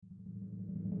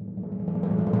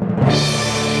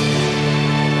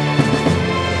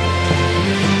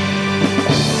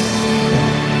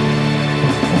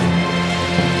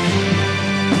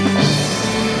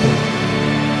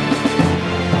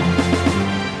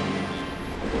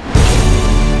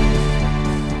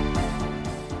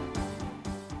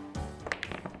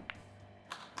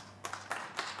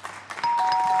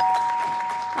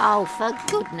Oh, for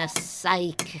goodness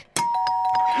sake.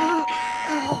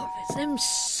 Oh, it's them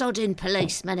sodding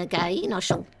policemen again. I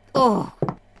shall... Oh.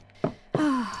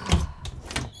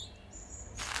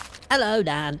 Hello,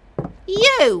 Dan.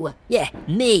 You! Yeah,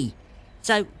 me.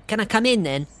 So, can I come in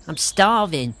then? I'm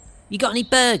starving. You got any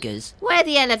burgers? Where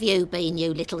the hell have you been,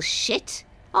 you little shit?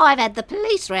 I've had the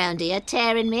police round here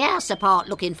tearing me house apart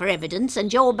looking for evidence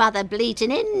and your mother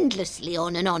bleating endlessly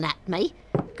on and on at me.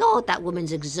 God, that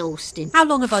woman's exhausting. How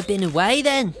long have I been away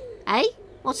then? Eh?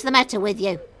 What's the matter with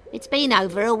you? It's been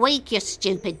over a week, you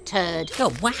stupid turd.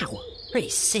 Oh, wow. Pretty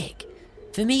sick.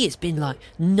 For me, it's been like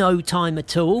no time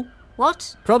at all.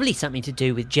 What? Probably something to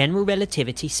do with general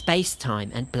relativity,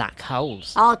 space-time and black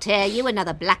holes. I'll tear you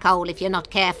another black hole if you're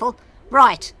not careful.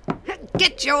 Right.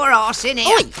 Get your arse in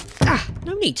here. Oi!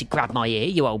 No need to grab my ear,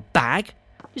 you old bag.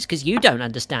 Just because you don't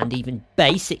understand even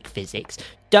basic physics,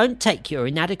 don't take your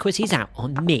inadequacies out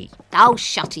on me. Oh,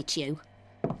 shut it, you.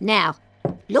 Now,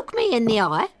 look me in the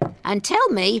eye and tell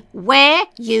me where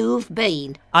you've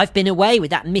been. I've been away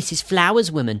with that Mrs. Flowers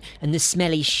woman and the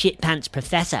smelly shit-pants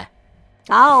professor.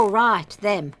 Oh, right,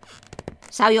 them.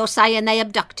 So you're saying they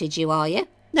abducted you, are you?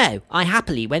 No, I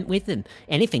happily went with them.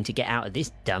 Anything to get out of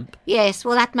this dump. Yes,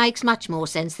 well, that makes much more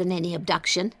sense than any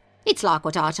abduction. It's like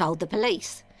what I told the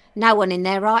police. No one in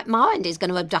their right mind is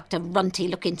going to abduct a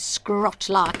runty-looking scrot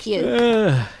like you.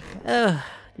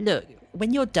 Look,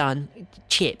 when you're done,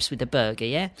 chips with a burger,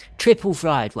 yeah? Triple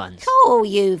fried ones. Oh,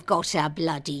 you've got a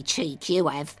bloody cheek, you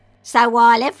have. So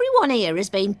while everyone here has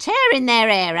been tearing their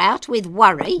hair out with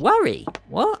worry... Worry?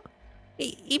 What?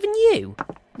 Even you?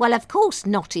 Well, of course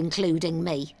not including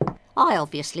me. I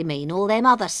obviously mean all them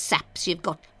other saps you've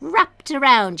got wrapped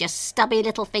around your stubby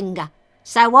little finger.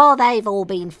 So while they've all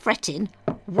been fretting,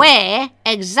 where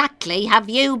exactly have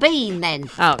you been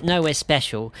then? Oh, nowhere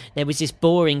special. There was this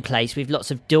boring place with lots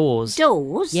of doors.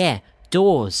 Doors? Yeah,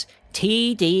 doors.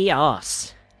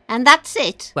 TDRs. And that's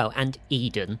it? Well, and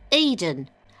Eden. Eden.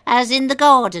 As in the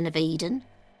Garden of Eden?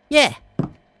 Yeah.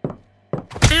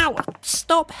 Ow!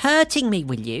 Stop hurting me,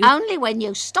 will you? Only when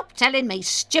you stop telling me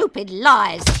stupid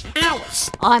lies. Ow!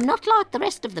 I'm not like the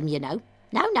rest of them, you know.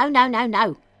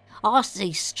 No. I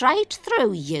see straight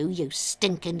through you, you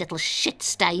stinking little shit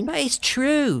stain. But it's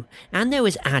true. And there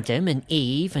was Adam and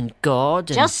Eve and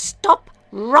God and... Just stop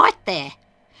right there.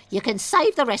 You can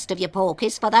save the rest of your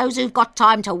porkies for those who've got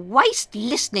time to waste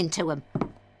listening to 'em.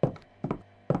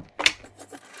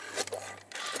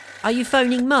 Are you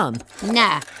phoning Mum?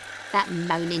 Nah, that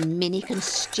moaning Minnie can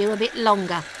stew a bit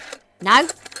longer. No,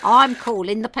 I'm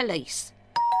calling the police.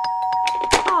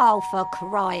 Oh, for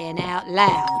crying out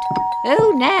loud.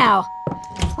 Who now?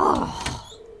 Oh.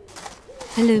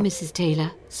 Hello, Mrs.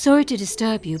 Taylor. Sorry to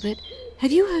disturb you, but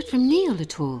have you heard from Neil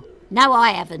at all? No,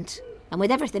 I haven't. And with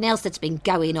everything else that's been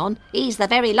going on, he's the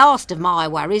very last of my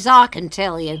worries, I can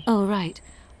tell you. Oh, right.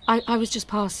 I was just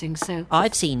passing, so...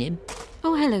 I've seen him.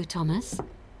 Oh, hello, Thomas.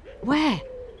 Where?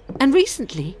 And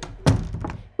recently?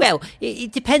 Well,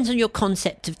 it depends on your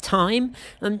concept of time.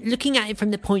 Looking at it from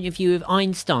the point of view of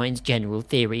Einstein's general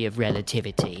theory of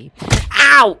relativity...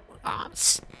 Ow! Oh,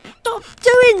 stop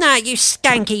doing that, you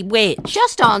skanky witch!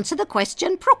 Just answer the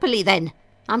question properly, then.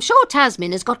 I'm sure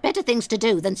Tasmin has got better things to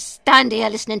do than stand here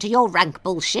listening to your rank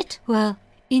bullshit. Well,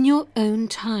 in your own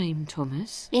time,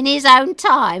 Thomas. In his own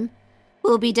time?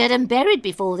 We'll be dead and buried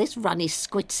before this runny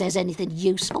squit says anything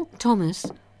useful. Thomas,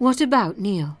 what about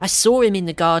Neil? I saw him in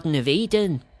the Garden of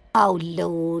Eden. Oh,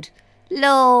 Lord.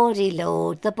 Lordy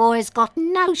Lord, the boy's got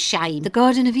no shame. The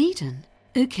Garden of Eden?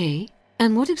 OK.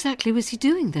 And what exactly was he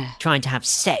doing there? Trying to have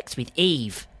sex with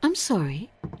Eve. I'm sorry.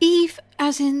 Eve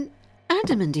as in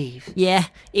Adam and Eve? Yeah,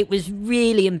 it was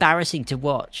really embarrassing to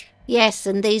watch. Yes,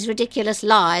 and these ridiculous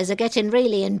lies are getting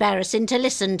really embarrassing to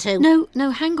listen to. No,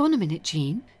 hang on a minute,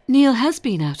 Jean. Neil has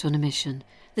been out on a mission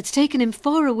that's taken him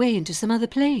far away into some other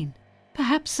plane.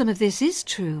 Perhaps some of this is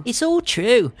true. It's all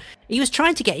true. He was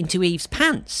trying to get into Eve's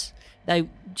pants, though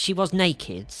she was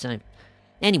naked, so...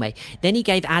 Anyway, then he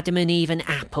gave Adam and Eve an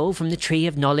apple from the tree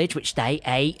of knowledge, which they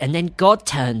ate, and then God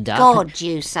turned up. God,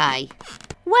 you say?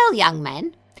 Well, young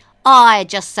man, I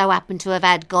just so happen to have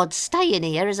had God staying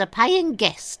here as a paying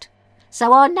guest,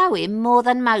 so I know him more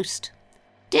than most.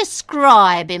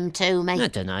 Describe him to me. I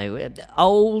don't know,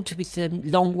 old, with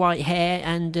long white hair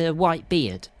and a white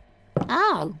beard.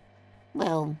 Oh,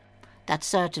 well, that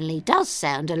certainly does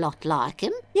sound a lot like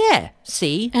him. Yeah,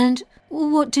 see? And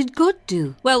what did God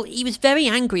do? Well, he was very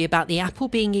angry about the apple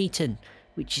being eaten,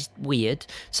 which is weird.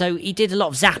 So he did a lot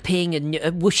of zapping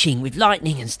and whooshing with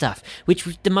lightning and stuff, which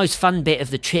was the most fun bit of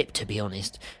the trip, to be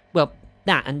honest. Well,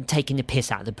 that and taking the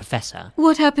piss out of the professor.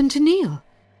 What happened to Neil?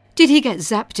 Did he get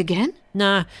zapped again?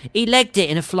 Nah, he legged it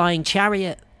in a flying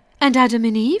chariot. And Adam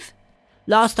and Eve?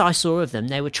 Last I saw of them,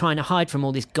 they were trying to hide from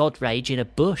all this god rage in a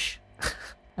bush.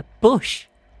 A bush?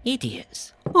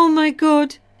 Idiots. Oh my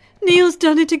God, Neil's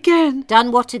done it again.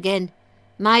 Done what again?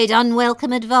 Made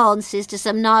unwelcome advances to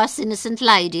some nice innocent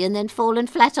lady and then fallen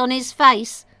flat on his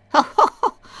face?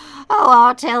 Oh,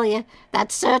 I'll tell you,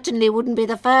 that certainly wouldn't be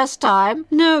the first time.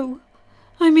 No,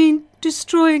 I mean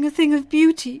destroying a thing of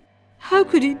beauty. How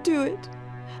could he do it?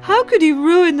 How could he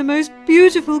ruin the most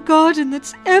beautiful garden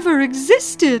that's ever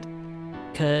existed?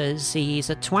 'Cause he's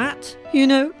a twat? You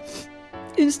know,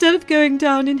 instead of going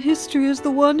down in history as the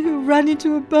one who ran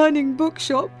into a burning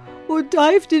bookshop, or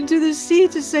dived into the sea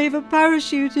to save a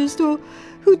parachutist, or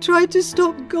who tried to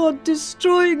stop God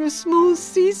destroying a small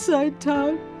seaside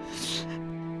town,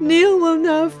 Neil will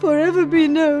now forever be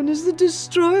known as the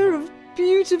destroyer of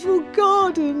beautiful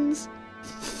gardens.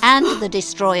 And the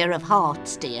destroyer of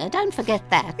hearts, dear. Don't forget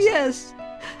that. Yes.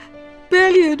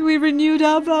 Barely had we renewed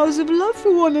our vows of love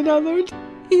for one another, and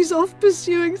he's off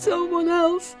pursuing someone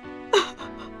else.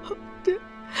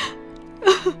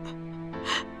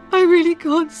 I really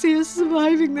can't see us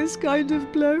surviving this kind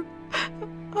of blow.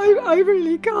 I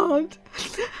really can't.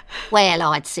 Well,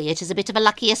 I'd see it as a bit of a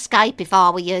lucky escape if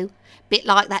I were you. Bit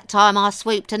like that time I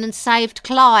swooped in and saved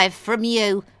Clive from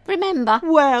you. Remember?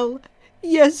 Well,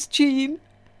 yes, Jean.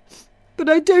 But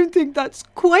I don't think that's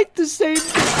quite the same.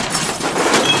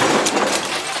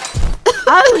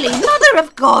 Holy Mother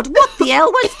of God, what the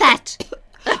hell was that?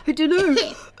 I don't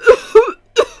know.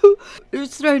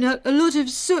 It's thrown out a lot of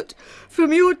soot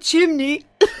from your chimney.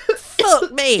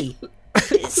 Fuck me!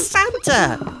 It's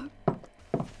Santa!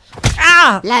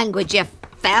 Ah! Language, you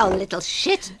foul little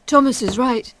shit. Thomas is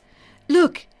right.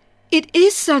 Look, it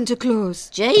is Santa Claus.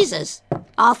 Jesus,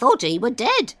 I thought he were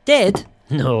dead. Dead?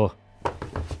 No.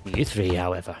 You three,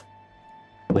 however.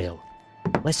 Well,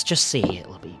 let's just see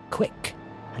it'll be quick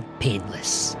and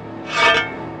painless.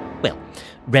 Well,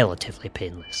 relatively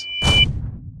painless.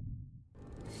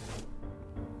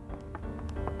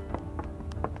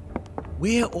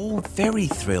 We're all very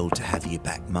thrilled to have you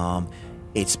back, Ma'am.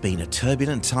 It's been a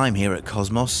turbulent time here at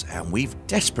Cosmos, and we've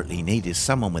desperately needed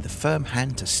someone with a firm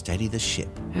hand to steady the ship.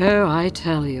 Oh, I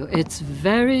tell you, it's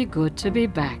very good to be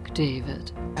back,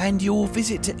 David. And your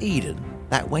visit to Eden,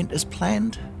 that went as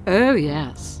planned? Oh,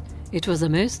 yes. It was a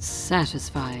most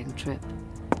satisfying trip.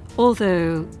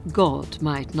 Although God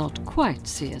might not quite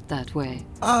see it that way.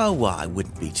 Oh, well, I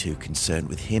wouldn't be too concerned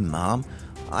with him, Ma'am.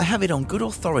 I have it on good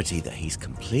authority that he's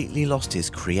completely lost his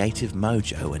creative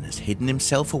mojo and has hidden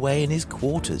himself away in his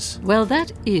quarters. Well,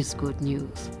 that is good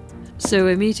news. So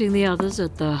we're meeting the others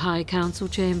at the High Council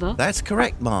chamber? That's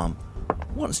correct, Ma'am.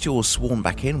 Once you're sworn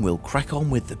back in, we'll crack on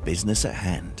with the business at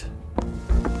hand.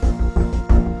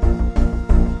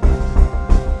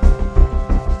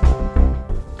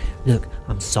 Look,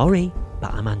 I'm sorry,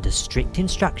 but I'm under strict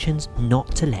instructions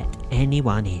not to let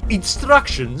anyone in.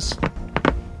 Instructions?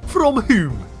 From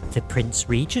whom? The Prince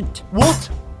Regent. What?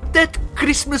 That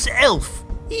Christmas elf?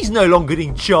 He's no longer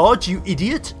in charge, you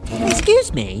idiot.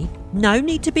 Excuse me? No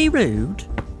need to be rude.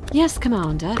 Yes,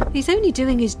 Commander. He's only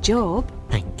doing his job.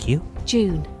 Thank you.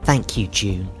 June. Thank you,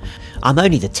 June. I'm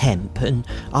only the temp, and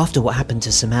after what happened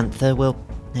to Samantha, well,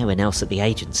 no one else at the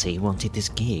agency wanted this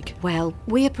gig. Well,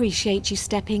 we appreciate you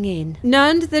stepping in.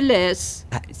 Nonetheless,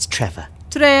 It's Trevor.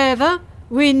 Trevor,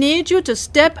 we need you to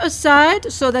step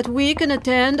aside so that we can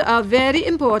attend our very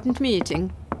important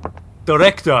meeting.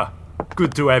 Director,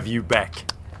 good to have you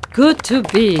back. Good to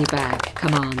be back,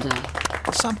 Commander.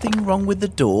 Something wrong with the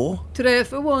door?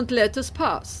 Trevor won't let us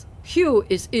pass. Hugh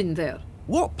is in there.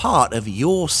 What part of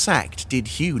 "you're sacked" did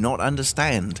Hugh not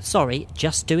understand? Sorry,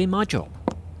 just doing my job.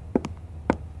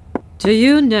 Do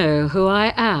you know who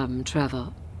I am,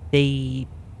 Trevor? The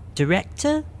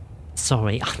director?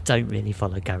 Sorry, I don't really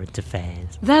follow current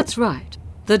affairs. That's right.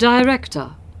 The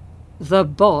director. The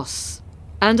boss.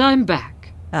 And I'm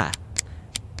back. Ah,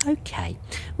 okay.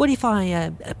 What if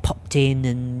I popped in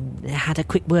and had a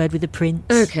quick word with the Prince?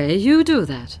 Okay, you do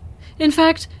that. In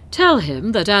fact, tell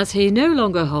him that as he no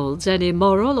longer holds any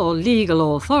moral or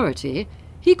legal authority,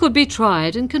 he could be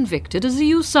tried and convicted as a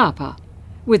usurper,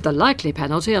 with the likely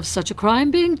penalty of such a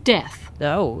crime being death.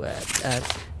 Oh,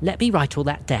 let me write all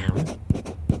that down.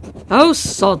 Oh,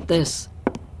 sod this.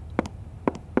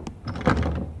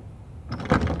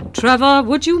 Trevor,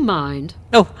 would you mind?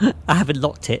 Oh, I haven't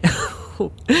locked it.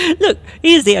 Look,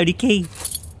 here's the only key.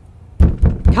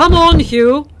 Come on,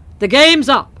 Hugh. The game's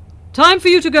up. Time for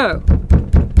you to go.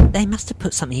 They must have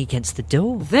put something against the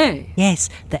door. They? Yes,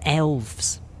 the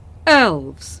elves.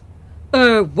 Elves.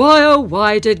 Oh,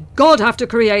 why did God have to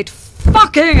create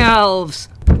fucking elves?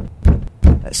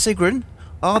 Sigrun,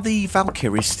 Are the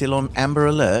Valkyries still on Amber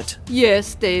Alert?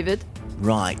 Yes, David.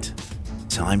 Right.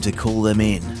 Time to call them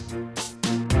in.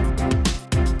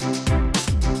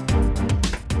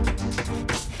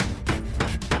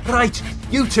 Right,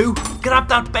 you two, grab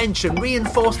that bench and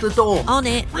reinforce the door. On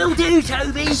it. Will do,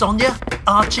 Toby. Sonia,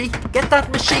 Archie, get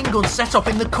that machine gun set up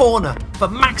in the corner for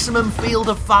maximum field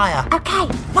of fire. Okay,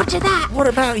 roger that. What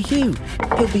about you?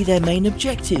 He'll be their main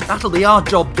objective. That'll be our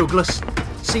job, Douglas.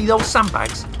 See those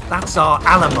sandbags? That's our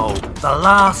Alamo, the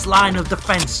last line of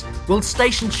defence. We'll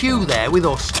station Hugh there with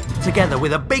us, together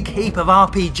with a big heap of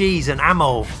RPGs and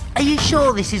ammo. Are you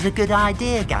sure this is a good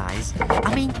idea, guys?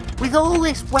 I mean, with all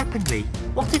this weaponry,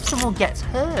 what if someone gets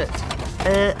hurt?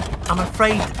 I'm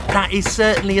afraid that is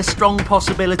certainly a strong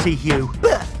possibility, Hugh.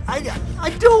 But I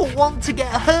don't want to get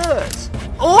hurt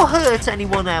or hurt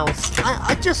anyone else.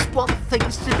 I just want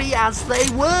things to be as they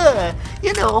were.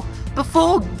 You know,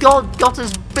 before God got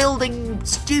us building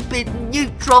stupid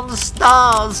neutron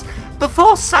stars.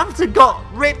 Before Santa got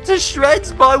ripped to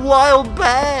shreds by wild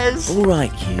bears. All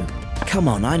right, Hugh. Come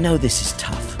on, I know this is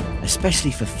tough.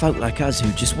 Especially for folk like us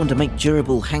who just want to make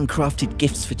durable, handcrafted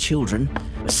gifts for children.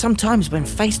 But sometimes when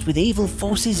faced with evil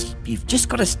forces, you've just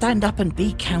got to stand up and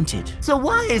be counted. So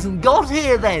why isn't God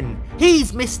here then?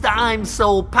 He's Mr. I'm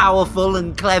so powerful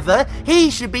and clever. He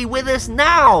should be with us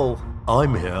now.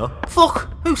 I'm here.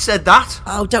 Fuck, who said that?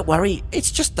 Oh, don't worry.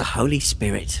 It's just the Holy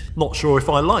Spirit. Not sure if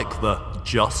I like the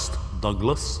just,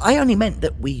 Douglas. I only meant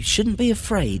that we shouldn't be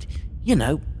afraid. You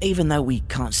know, even though we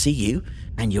can't see you,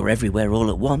 and you're everywhere all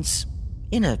at once,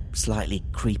 in a slightly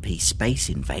creepy space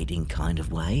invading kind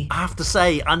of way. I have to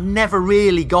say, I never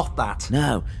really got that.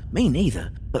 No, me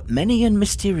neither, but many and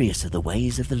mysterious are the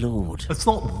ways of the Lord. It's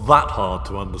not that hard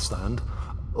to understand.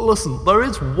 Listen, there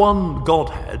is one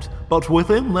Godhead, but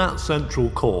within that central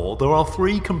core there are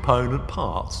three component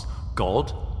parts: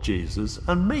 God, Jesus,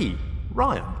 and me,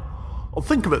 Ryan.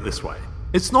 Think of it this way.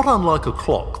 It's not unlike a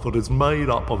clock that is made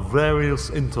up of various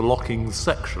interlocking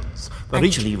sections.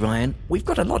 Actually, Ryan, we've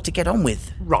got a lot to get on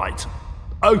with. Right.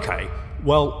 Okay.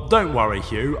 Well, don't worry,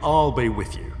 Hugh. I'll be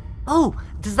with you. Oh,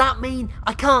 does that mean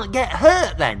I can't get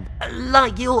hurt then?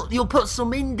 Like you'll put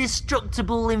some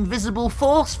indestructible invisible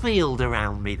force field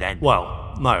around me then?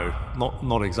 Well, no,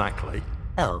 not exactly.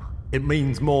 Oh. It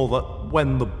means more that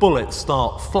when the bullets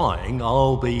start flying,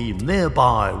 I'll be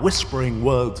nearby whispering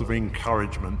words of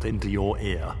encouragement into your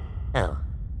ear. Oh.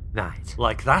 Right.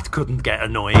 Like that couldn't get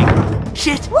annoying.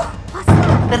 Shit! What's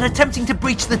that? They're attempting to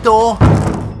breach the door.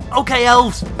 Okay,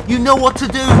 elves, you know what to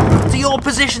do. To your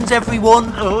positions,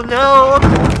 everyone. Oh no!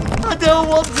 I don't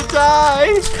want to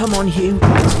die! Come on, Hugh.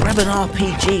 Grab an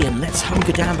RPG and let's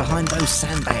hunker down behind those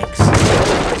sandbags.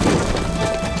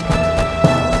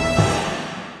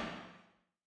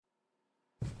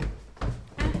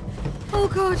 Oh,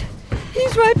 God.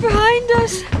 He's right behind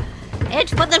us. Head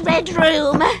for the red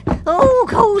room. Oh,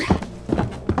 cold.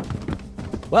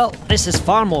 Well, this is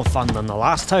far more fun than the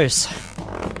last house.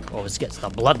 Always gets the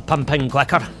blood pumping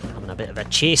quicker. Having a bit of a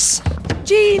chase.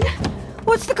 Jean,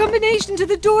 what's the combination to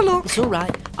the door lock? It's all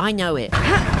right. I know it.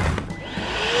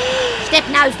 Step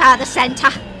no farther,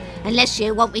 Santa. Unless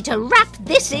you want me to wrap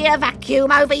this here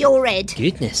vacuum over your head.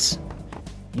 Goodness.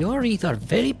 You're either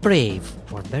very brave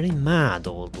or very mad,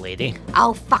 old lady.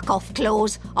 Oh, fuck off,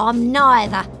 Claus. I'm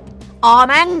neither. I'm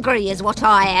angry is what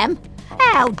I am.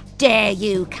 How dare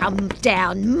you come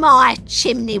down my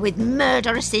chimney with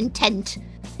murderous intent?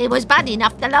 It was bad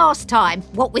enough the last time,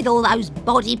 what with all those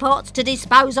body parts to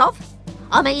dispose of.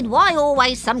 I mean, why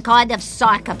always some kind of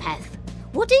psychopath?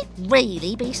 Would it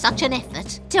really be such an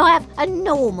effort to have a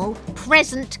normal,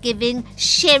 present-giving,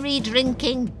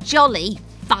 sherry-drinking, jolly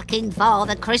fucking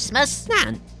Father Christmas?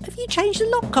 Nan, have you changed the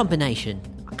lock combination?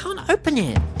 I can't open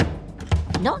it.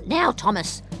 Not now,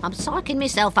 Thomas. I'm psyching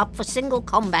myself up for single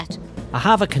combat. I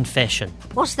have a confession.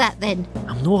 What's that then?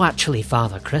 I'm not actually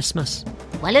Father Christmas.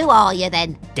 Well, who are you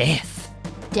then? Death.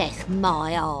 Death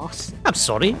my arse. I'm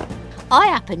sorry. I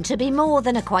happen to be more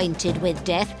than acquainted with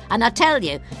Death, and I tell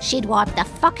you, she'd wipe the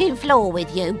fucking floor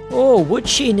with you. Oh, would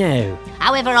she now?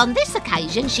 However, on this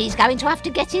occasion, she's going to have to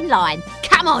get in line.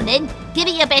 Come on in, give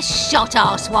it your best shot,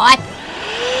 arsewipe.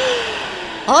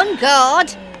 On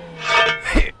guard.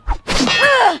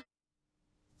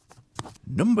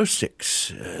 Number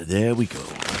 6. There we go.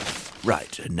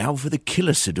 Right, now for the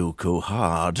killer Sudoku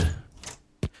hard.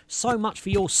 So much for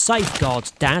your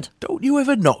safeguards, Dad. Don't you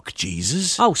ever knock,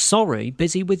 Jesus? Oh, sorry.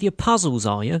 Busy with your puzzles,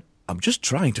 are you? I'm just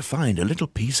trying to find a little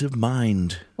peace of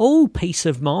mind. Oh, peace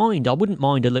of mind. I wouldn't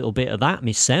mind a little bit of that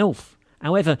myself.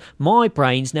 However, my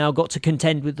brain's now got to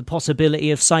contend with the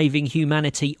possibility of saving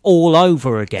humanity all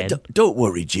over again. Don't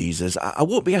worry, Jesus. I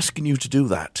won't be asking you to do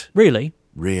that. Really?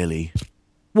 Really.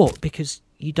 What, because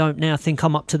you don't now think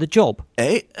I'm up to the job?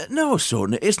 Eh? No,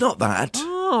 son, it's not that.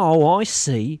 Oh, I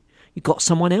see. You got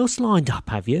someone else lined up,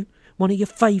 have you? One of your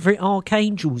favourite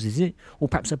archangels, is it? Or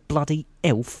perhaps a bloody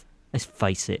elf? Let's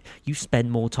face it, you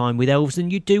spend more time with elves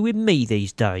than you do with me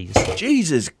these days.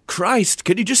 Jesus Christ,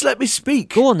 can you just let me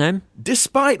speak? Go on then.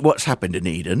 Despite what's happened in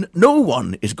Eden, no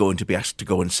one is going to be asked to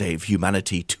go and save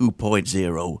humanity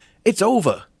 2.0. It's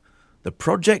over. The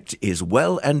project is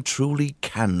well and truly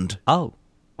canned. Oh,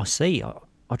 I see.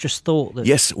 I just thought that...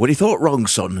 Yes, well, you thought wrong,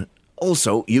 son.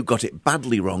 Also, you got it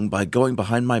badly wrong by going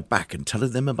behind my back and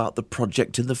telling them about the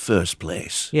project in the first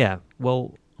place. Yeah,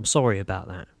 well, I'm sorry about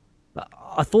that. But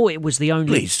I thought it was the only...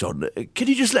 Please, son, can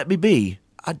you just let me be?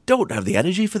 I don't have the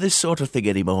energy for this sort of thing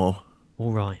anymore.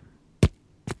 All right.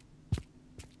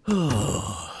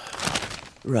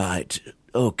 Right,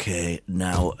 okay,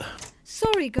 now...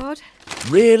 Sorry, God.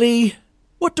 Really?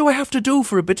 What do I have to do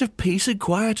for a bit of peace and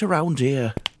quiet around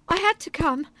here? I had to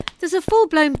come. There's a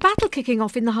full-blown battle kicking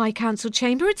off in the High Council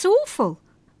chamber. It's awful.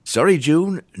 Sorry,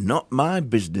 June, not my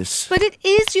business. But it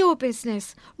is your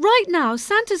business. Right now,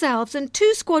 Santa's elves and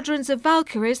 2 squadrons of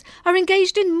Valkyries are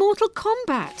engaged in mortal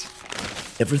combat.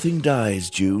 Everything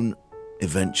dies, June.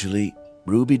 Eventually,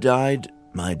 Ruby died,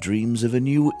 my dreams of a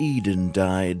new Eden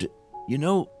died. You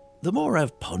know, the more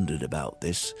I've pondered about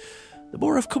this, the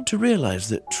more I've come to realise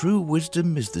that true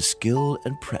wisdom is the skill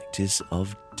and practice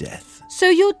of death. So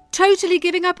you're totally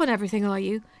giving up on everything, are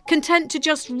you? Content to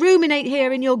just ruminate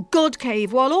here in your god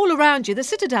cave while all around you the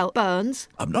citadel burns?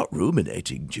 I'm not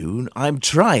ruminating, June. I'm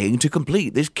trying to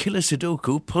complete this killer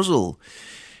Sudoku puzzle.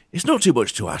 It's not too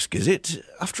much to ask, is it?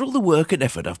 After all the work and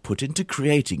effort I've put into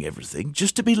creating everything,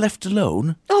 just to be left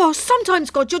alone? Oh,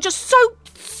 sometimes, God, you're just so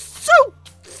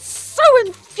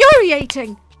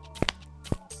infuriating.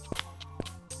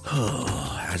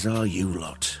 Oh, as are you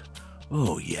lot.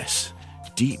 Oh, yes.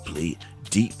 Deeply,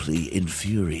 deeply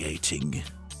infuriating.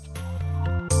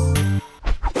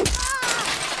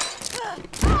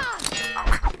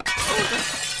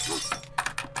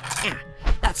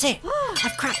 That's it.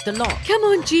 I've cracked the lock. Come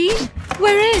on, Jean.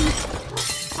 We're in.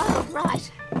 Oh,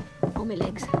 right. On my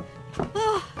legs.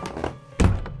 Oh.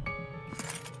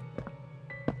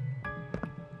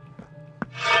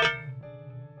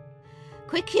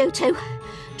 Quick, you two.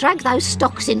 Drag those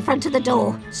stocks in front of the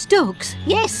door. Stocks?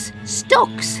 Yes,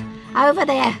 stocks. Over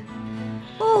there.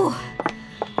 Oh,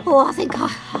 I think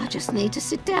I just need to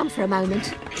sit down for a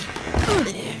moment.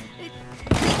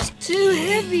 It's too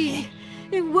heavy.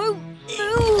 It won't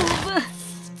move.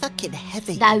 Fucking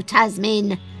heavy. No,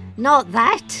 Tasmin, not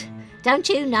that. Don't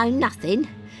you know nothing?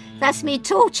 That's me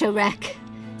torture rack.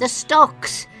 The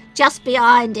stocks, just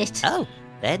behind it. Oh,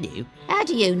 they're new. How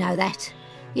do you know that?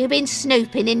 You been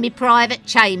snooping in me private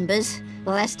chambers?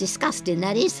 Well, that's disgusting,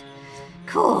 that is.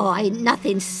 Cool, ain't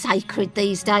nothing sacred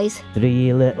these days.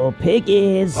 3 little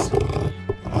piggies.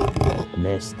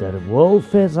 Mr.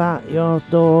 Wolf is at your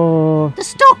door. The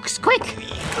stocks, quick!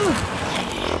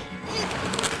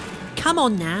 Come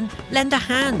on, Nan. Lend a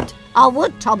hand. I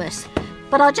would, Thomas,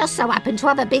 but I just so happen to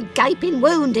have a big gaping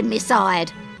wound in my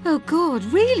side. Oh, God,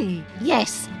 really?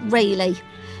 Yes, really.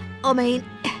 I mean,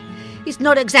 it's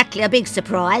not exactly a big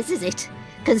surprise, is it?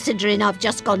 Considering I've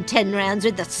just gone 10 rounds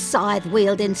with the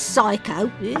scythe-wielding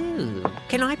psycho. Ew.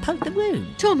 Can I poke the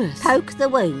wound? Thomas. Poke the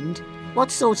wound?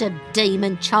 What sort of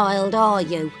demon child are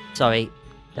you? Sorry.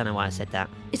 Don't know why I said that.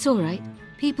 It's all right.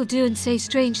 People do and say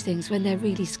strange things when they're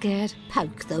really scared.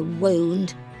 Poke the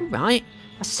wound? All right.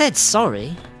 I said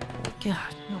sorry. God,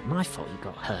 not my fault you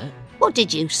got hurt. What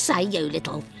did you say, you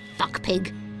little fuck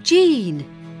pig? Jean,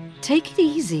 take it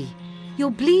easy. You'll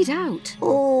bleed out.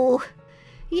 Oh,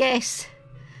 yes.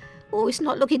 Oh, it's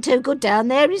not looking too good down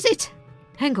there, is it?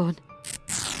 Hang on.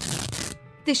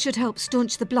 This should help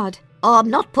staunch the blood. Oh, I'm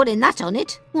not putting that on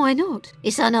it. Why not?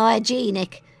 It's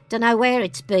unhygienic. Don't know where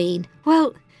it's been.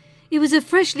 Well, it was a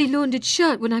freshly laundered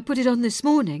shirt when I put it on this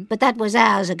morning. But that was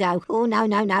hours ago. Oh, no.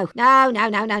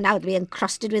 It'll be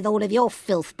encrusted with all of your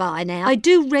filth by now. I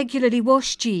do regularly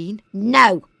wash, Jean.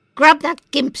 No. Grab that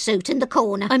gimp suit in the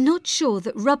corner. I'm not sure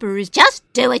that rubber is... Just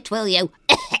do it, will you?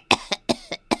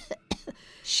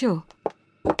 Sure.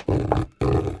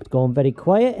 It's gone very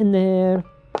quiet in there.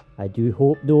 I do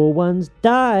hope no one's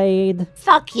died.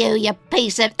 Fuck you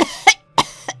piece of...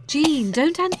 Jean,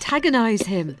 don't antagonise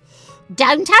him.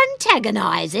 Don't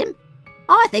antagonise him?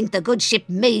 I think the good ship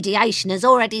Mediation has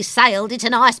already sailed it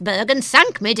an iceberg and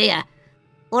sunk, me dear.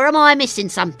 Or am I missing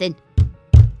something?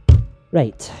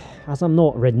 Right, as I'm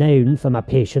not renowned for my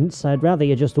patience, I'd rather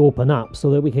you just open up so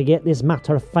that we could get this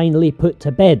matter finally put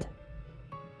to bed.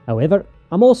 However,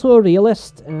 I'm also a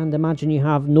realist and imagine you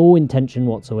have no intention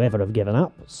whatsoever of giving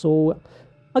up, so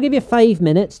I'll give you 5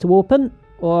 minutes to open,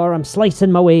 or I'm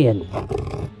slicing my way in.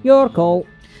 Your call.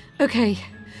 OK,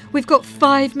 we've got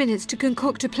 5 minutes to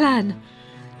concoct a plan.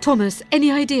 Thomas,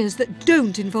 any ideas that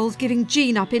don't involve giving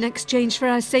Jean up in exchange for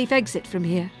our safe exit from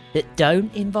here? That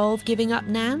don't involve giving up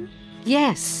Nan?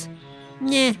 Yes.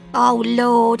 Nah. Oh,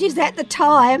 Lord, is that the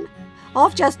time?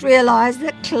 I've just realised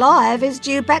that Clive is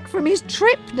due back from his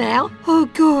trip now. Oh,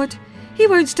 God, he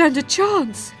won't stand a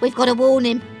chance. We've got to warn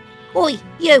him. Oi,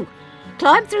 you!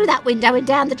 Climb through that window and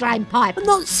down the drain pipe. I'm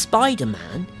not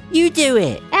Spider-Man. You do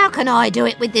it. How can I do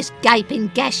it with this gaping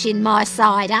gash in my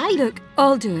side, eh? Look,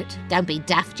 I'll do it. Don't be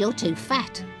daft, you're too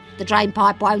fat. The drain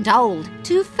pipe won't hold.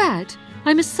 Too fat?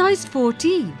 I'm a size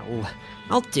 14. Oh,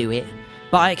 I'll do it.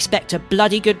 But I expect a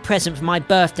bloody good present for my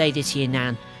birthday this year,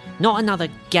 Nan. Not another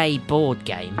gay board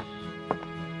game.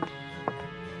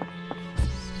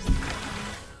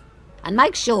 And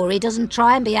make sure he doesn't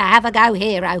try and be a have-a-go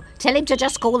hero. Tell him to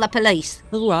just call the police.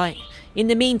 All right. In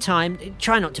the meantime,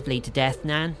 try not to bleed to death,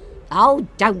 Nan. Oh,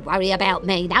 don't worry about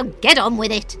me. Now get on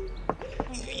with it.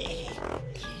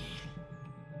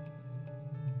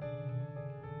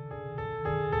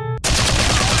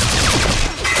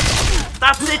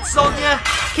 That's it, Sonia.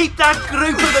 Keep that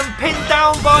group of them pinned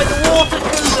down by the water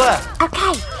cooler.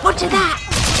 OK, roger that.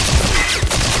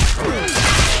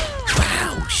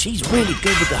 Wow, she's really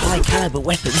good with the high caliber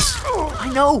weapons. I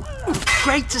know.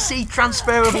 Great to see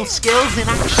transferable skills in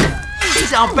action.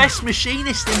 She's our best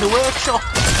machinist in the workshop.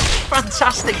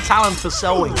 Fantastic talent for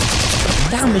sewing.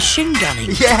 Now machine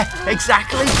gunning. Yeah,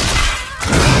 exactly.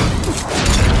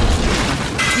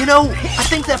 You know, I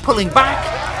think they're pulling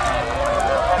back.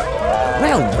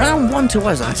 Well, round one to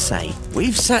us, I say.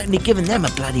 We've certainly given them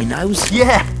a bloody nose.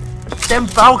 Yeah, them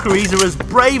Valkyries are as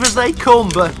brave as they come,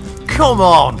 but come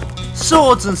on.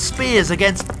 Swords and spears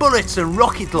against bullets and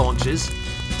rocket launchers.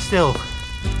 Still,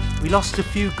 we lost a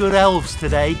few good elves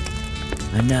today.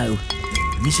 I know.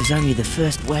 And this is only the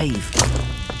first wave.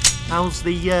 How's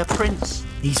the prince?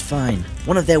 He's fine.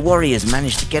 One of their warriors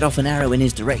managed to get off an arrow in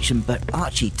his direction, but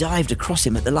Archie dived across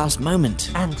him at the last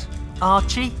moment. And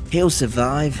Archie? He'll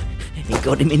survive. He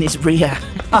got him in his rear.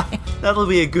 That'll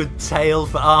be a good tale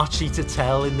for Archie to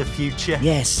tell in the future.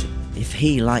 Yes, if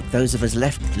he, like those of us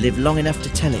left, live long enough to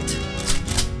tell it.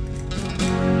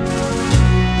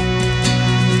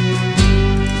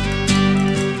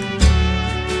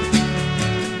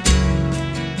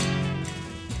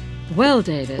 Well,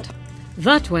 David,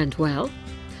 that went well.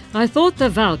 I thought the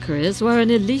Valkyries were an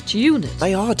elite unit.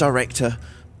 They are, Director,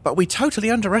 but we totally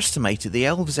underestimated the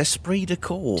elves' esprit de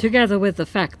corps. Together with the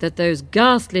fact that those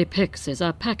ghastly pixies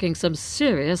are packing some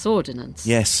serious ordnance.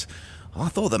 Yes, I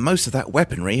thought that most of that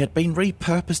weaponry had been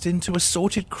repurposed into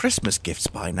assorted Christmas gifts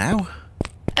by now.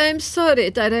 I'm sorry,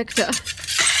 Director,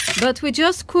 but we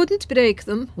just couldn't break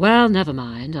them. Well, never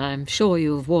mind. I'm sure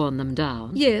you've worn them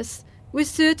down. Yes, we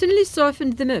certainly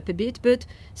softened them up a bit, but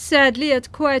sadly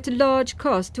at quite a large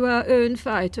cost to our own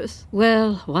fighters.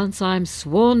 Well, once I'm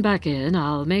sworn back in,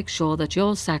 I'll make sure that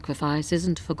your sacrifice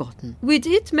isn't forgotten. We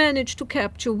did manage to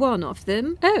capture one of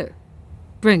them. Oh,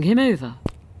 bring him over.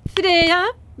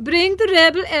 Freya, bring the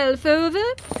rebel elf over.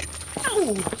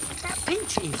 Oh, that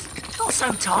pinches. Not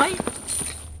so tight.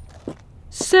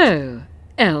 So,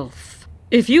 elf,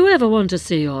 if you ever want to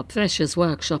see your precious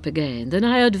workshop again, then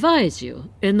I advise you,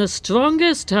 in the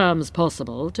strongest terms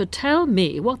possible, to tell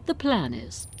me what the plan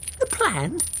is. The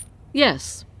plan?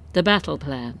 Yes, the battle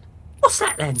plan. What's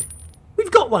that then? We've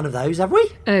got one of those, have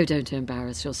we? Oh, don't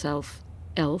embarrass yourself,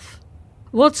 elf.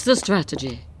 What's the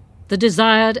strategy? The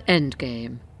desired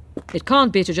endgame. It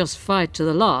can't be to just fight to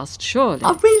the last, surely.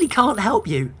 I really can't help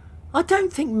you. I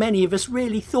don't think many of us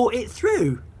really thought it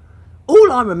through.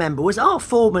 All I remember was our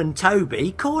foreman,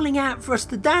 Toby, calling out for us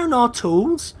to down our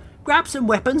tools, grab some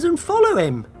weapons and follow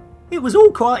him. It was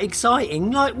all quite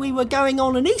exciting, like we were going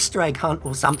on an Easter egg hunt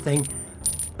or something.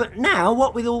 But now,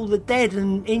 what with all the dead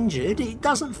and injured, it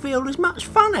doesn't feel as much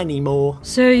fun anymore.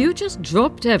 So you just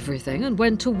dropped everything and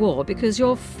went to war because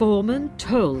your foreman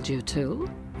told you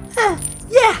to?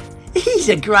 Yeah, he's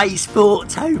a great sport,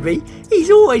 Toby.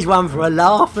 He's always one for a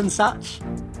laugh and such.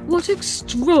 What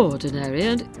extraordinary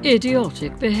and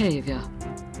idiotic behaviour.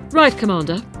 Right,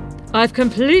 Commander. I've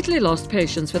completely lost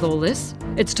patience with all this.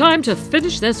 It's time to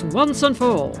finish this once and for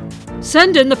all.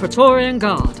 Send in the Praetorian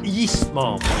Guard. Yes,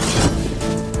 Mom.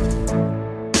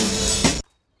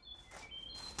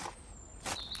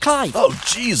 Clive! Oh,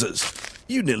 Jesus!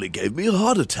 You nearly gave me a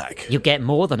heart attack. You'll get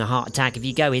more than a heart attack if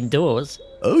you go indoors.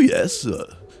 Oh, yes.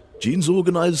 Jean's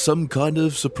organised some kind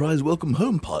of surprise welcome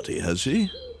home party, has she?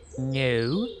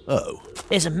 No. Oh.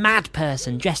 There's a mad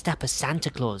person dressed up as Santa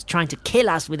Claus trying to kill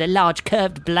us with a large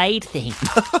curved blade thing.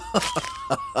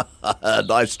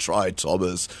 Nice try,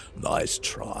 Thomas. Nice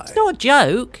try. It's not a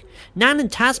joke. Nan and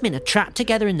Tasmin are trapped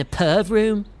together in the perv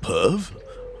room. Perv?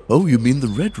 Oh, you mean the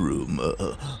Red Room?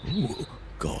 Ooh,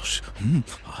 gosh.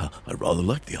 I rather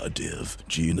like the idea of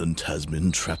Jean and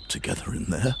Tasmin trapped together in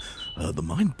there. The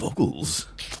mind boggles.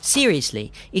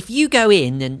 Seriously, if you go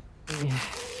in and...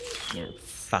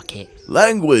 fuck it.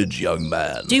 Language, young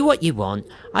man. Do what you want.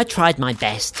 I tried my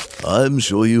best. I'm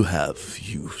sure you have,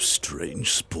 you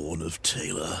strange spawn of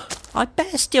Taylor. I'd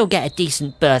better still get a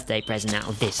decent birthday present out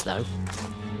of this, though.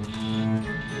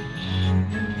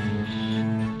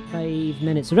 5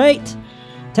 minutes, right?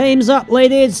 Time's up,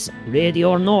 ladies. Ready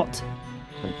or not?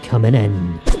 I'm coming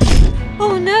in.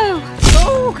 Oh no!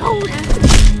 Oh, cold!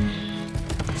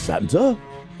 Santa?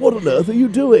 What on earth are you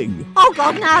doing? Oh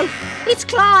God, no! It's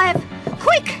Clive!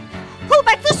 Quick! Pull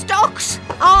back the stocks!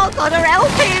 Oh, gotta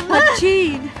help him! But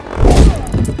Jean!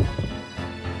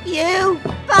 You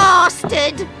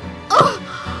bastard! Oh,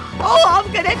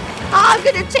 I'm gonna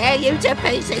tear you to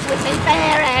pieces with my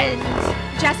bare hands!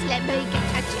 Just let me get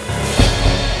at you.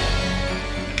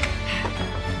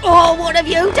 Oh, what have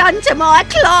you done to my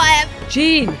Clive?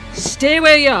 Jean, stay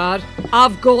where you are.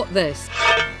 I've got this.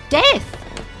 Death!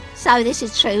 So this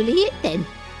is truly it then.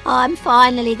 I'm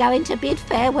finally going to bid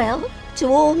farewell to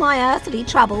all my earthly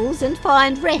troubles and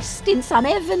find rest in some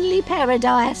heavenly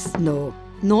paradise. No,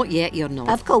 not yet you're not.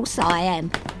 Of course I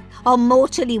am. I'm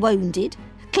mortally wounded.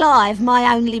 Clive,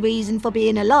 my only reason for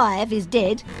being alive, is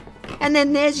dead. And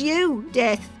then there's you,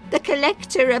 Death, the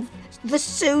collector of the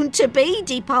soon-to-be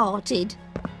departed.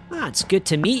 It's good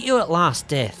to meet you at last,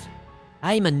 Death.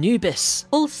 I'm Anubis.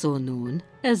 Also known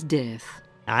as Death.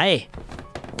 Aye.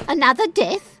 Another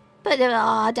Death? But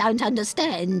I don't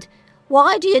understand.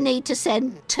 Why do you need to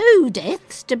send 2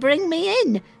 deaths to bring me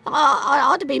in?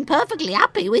 I'd have been perfectly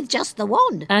happy with just the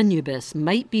one. Anubis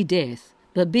might be Death,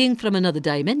 but being from another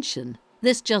dimension,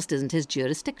 this just isn't his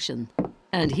jurisdiction.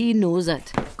 And he knows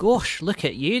it. Gosh, look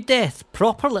at you, Death.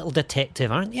 Proper little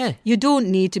detective, aren't you? You don't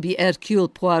need to be Hercule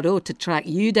Poirot to track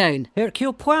you down.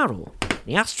 Hercule Poirot?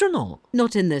 The astronaut?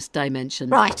 Not in this dimension.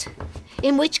 Right.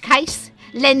 In which case,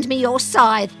 lend me your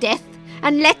scythe, Death,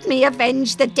 and let me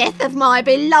avenge the death of my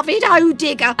beloved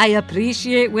O'Digger. I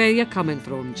appreciate where you're coming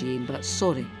from, Jean, but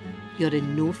sorry, you're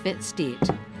in no fit state.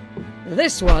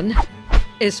 This one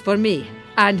is for me,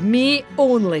 and me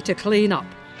only to clean up.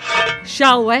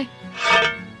 Shall we?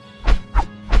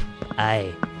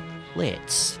 Aye.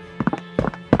 Let's.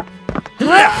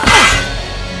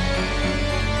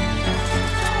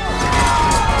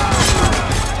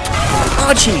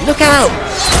 Archie, look out!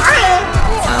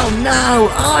 Oh no,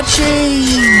 Archie!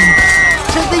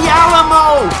 To the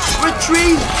Alamo!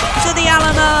 Retreat! To the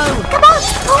Alamo! Come on,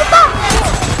 pull back!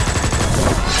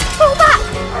 Pull back!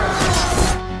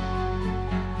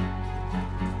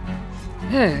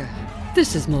 Oh,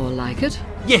 this is more like it.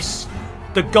 Yes,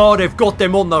 the guard have got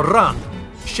them on the run.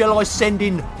 Shall I send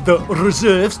in the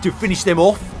reserves to finish them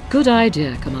off? Good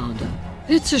idea, Commander.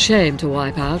 It's a shame to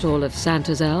wipe out all of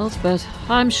Santa's elves, but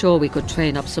I'm sure we could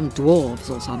train up some dwarves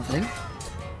or something.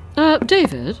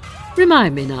 David,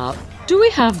 remind me now, do we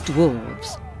have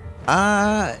dwarves?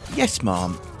 Yes,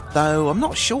 Ma'am. Though I'm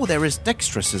not sure they're as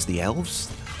dexterous as the elves.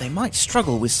 They might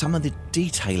struggle with some of the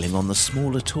detailing on the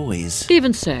smaller toys.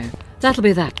 Even so, that'll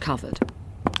be that covered.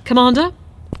 Commander,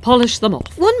 polish them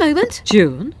off. One moment.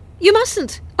 June? You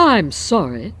mustn't. I'm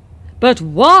sorry, but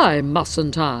why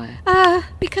mustn't I?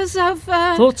 Because of,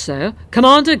 Thought so.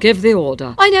 Commander, give the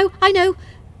order. I know.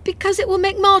 Because it will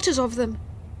make martyrs of them.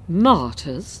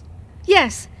 Martyrs?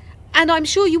 Yes, and I'm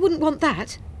sure you wouldn't want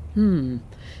that.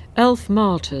 Elf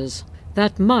martyrs.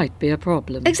 That might be a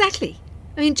problem. Exactly.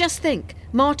 I mean, just think.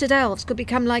 Martyred elves could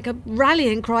become like a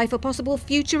rallying cry for possible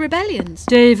future rebellions.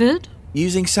 David?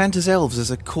 Using Santa's elves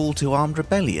as a call to armed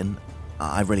rebellion?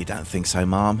 I really don't think so,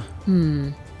 Ma'am.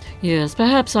 Yes,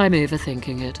 perhaps I'm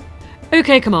overthinking it.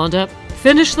 Okay, Commander,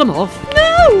 finish them off.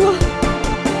 No!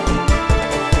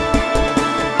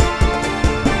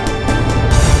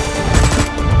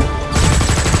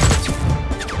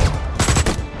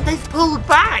 They've pulled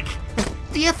back.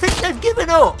 Do you think they've given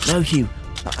up? No, Hugh.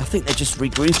 I think they're just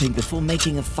regrouping before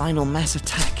making a final mass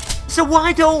attack. So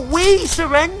why don't we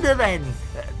surrender then?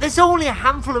 There's only a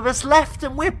handful of us left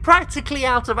and we're practically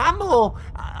out of ammo.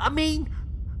 I mean,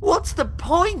 what's the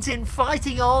point in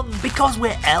fighting on? Because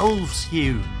we're elves,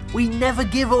 Hugh. We never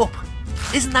give up.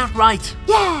 Isn't that right?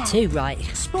 Yeah. Too right.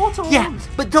 Spot on. Yeah,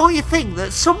 but don't you think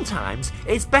that sometimes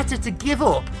it's better to give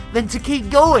up than to keep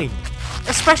going?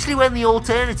 Especially when the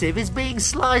alternative is being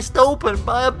sliced open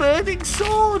by a burning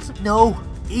sword. No,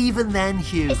 Even then,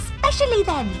 Hugh. Especially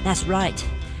then. That's right.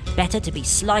 Better to be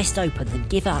sliced open than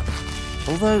give up.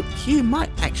 Although Hugh might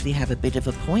actually have a bit of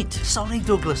a point. Sorry,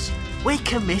 Douglas. We're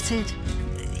committed.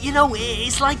 You know,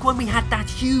 it's like when we had that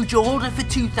huge order for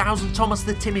 2,000 Thomas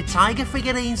the Timid Tiger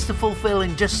figurines to fulfill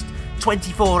in just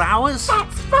 24 hours.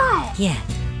 That's right. Yeah,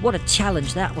 what a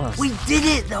challenge that was. We did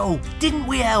it, though, didn't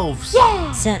we, elves?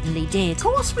 Yeah. Certainly did. Of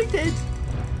course we did.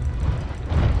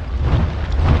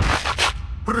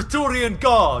 Praetorian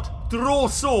Guard, draw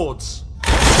swords.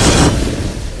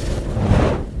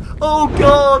 Oh,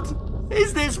 God!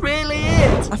 Is this really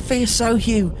it? I fear so,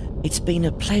 Hugh. It's been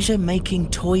a pleasure making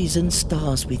toys and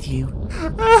stars with you.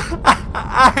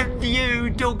 And you,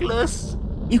 Douglas.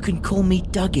 You can call me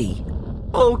Dougie.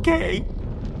 Okay.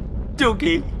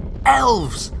 Dougie.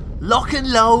 Elves, lock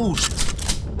and load.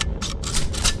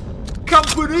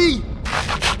 Company.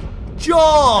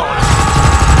 Charge!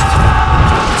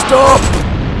 Stop!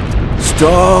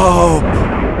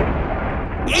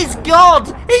 It's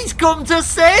God! He's come to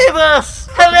save us!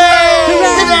 Hooray!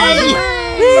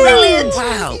 Hooray! Brilliant!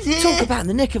 Wow, He's here. talk about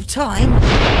the nick of time.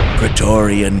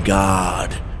 Praetorian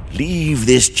Guard, leave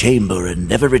this chamber and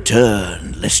never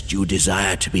return, lest you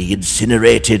desire to be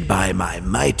incinerated by my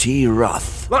mighty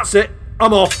wrath. That's it.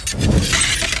 I'm off.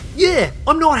 Yeah,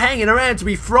 I'm not hanging around to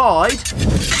be fried.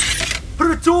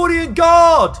 Praetorian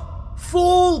Guard,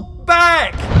 fall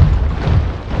back.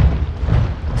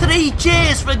 3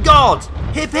 cheers for God!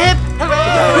 Hip hip!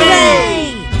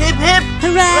 Hooray! Hip hip!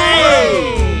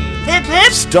 Hooray! Hip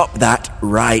hip! Stop that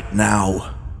right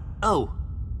now. Oh,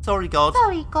 sorry, God.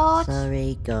 Sorry, God.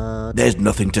 Sorry, God. There's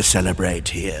nothing to celebrate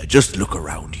here. Just look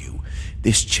around you.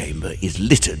 This chamber is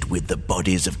littered with the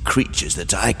bodies of creatures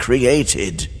that I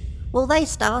created. Well, they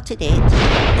started it.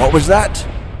 What was that?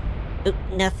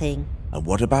 Nothing. And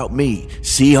what about me?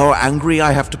 See how angry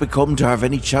I have to become to have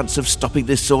any chance of stopping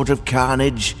this sort of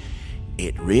carnage?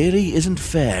 It really isn't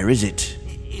fair, is it?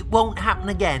 It won't happen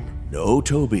again. No,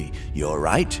 Toby, you're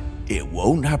right. It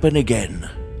won't happen again.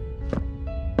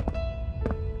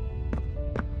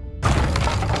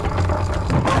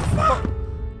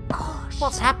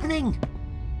 What's happening?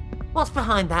 What's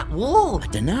behind that wall? I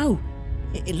don't know.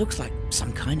 It looks like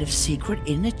some kind of secret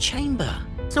inner chamber.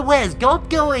 So where's God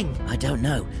going? I don't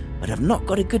know, but I've not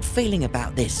got a good feeling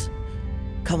about this.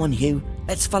 Come on, Hugh,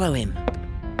 let's follow him.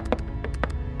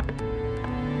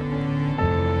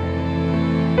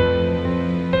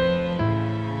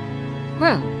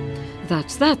 Well,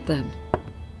 that's that then.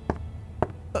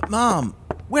 But, Mom,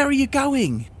 where are you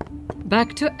going?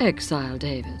 Back to exile,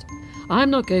 David. I'm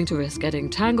not going to risk getting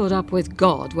tangled up with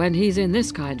God when he's in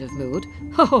this kind of mood.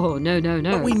 Oh, no, no,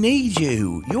 no. But we need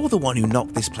you. You're the one who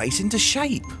knocked this place into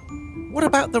shape. What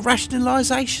about the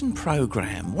rationalisation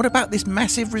programme? What about this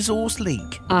massive resource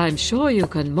leak? I'm sure you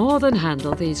can more than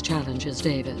handle these challenges,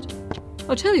 David.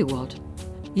 I'll tell you what.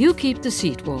 You keep the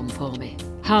seat warm for me.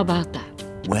 How about that?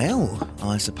 Well,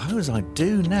 I suppose I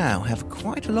do now have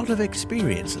quite a lot of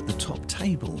experience at the top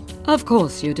table. Of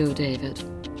course you do, David.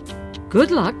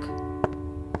 Good luck.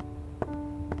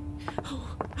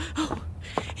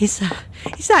 Is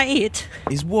that it?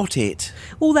 Is what it?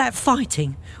 All that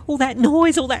fighting, all that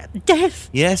noise, all that death?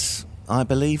 Yes, I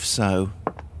believe so.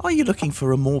 Are you looking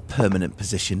for a more permanent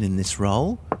position in this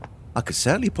role? I could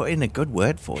certainly put in a good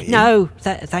word for you. No,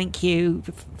 thank you.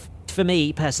 For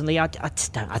me, personally, I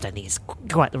don't think it's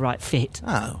quite the right fit.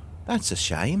 Oh, that's a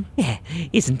shame. Yeah,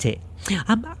 isn't it?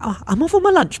 I'm off on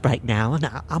my lunch break now, and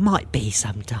I might be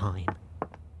sometime.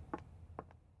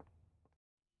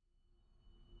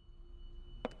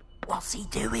 What's he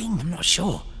doing? I'm not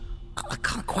sure. I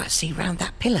can't quite see round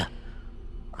that pillar.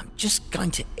 I'm just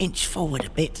going to inch forward a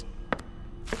bit.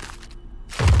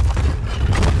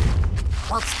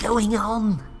 What's going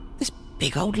on? This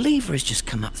big old lever has just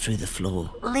come up through the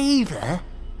floor. Lever?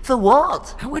 For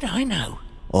what? How would I know?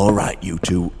 All right, you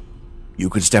two. You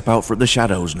can step out from the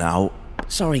shadows now.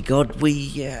 Sorry, God, we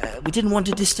didn't want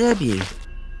to disturb you.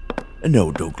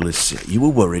 No, Douglas, you were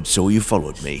worried, so you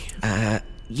followed me.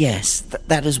 Yes,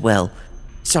 that as well.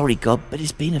 Sorry, God, but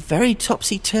it's been a very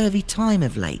topsy-turvy time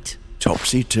of late.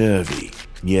 Topsy-turvy.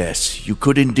 Yes, you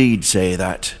could indeed say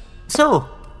that. So,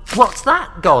 what's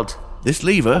that, God? This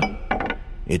lever,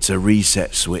 it's a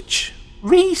reset switch.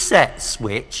 Reset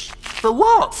switch? For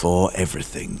what? For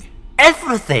everything.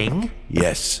 Everything?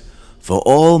 Yes, for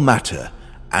all matter.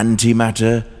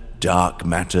 Antimatter, dark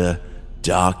matter,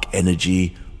 dark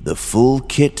energy, the full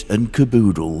kit and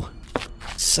caboodle.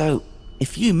 So,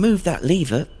 if you move that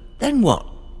lever, then what?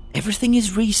 Everything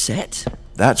is reset?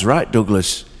 That's right,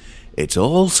 Douglas. It's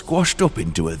all squashed up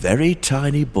into a very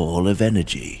tiny ball of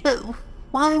energy. But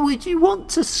why would you want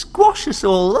to squash us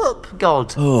all up,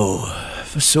 God? Oh,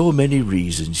 for so many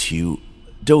reasons, Hugh.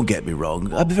 Don't get me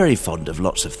wrong, I'm very fond of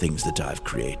lots of things that I've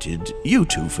created. You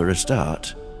too, for a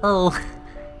start. Oh,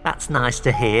 that's nice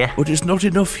to hear. But it's not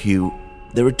enough, Hugh.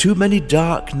 There are too many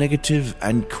dark, negative,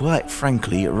 and quite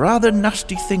frankly, rather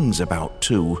nasty things about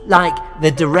too. Like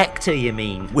the director, you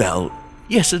mean? Well,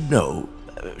 yes and no.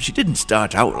 She didn't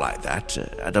start out like that,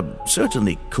 and I'm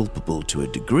certainly culpable to a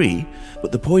degree,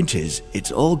 but the point is,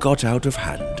 it's all got out of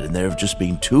hand and there have just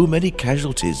been too many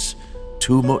casualties,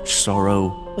 too much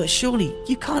sorrow. But surely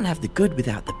you can't have the good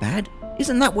without the bad.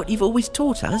 Isn't that what you've always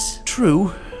taught us?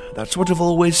 True, that's what I've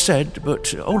always said,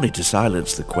 but only to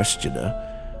silence the questioner.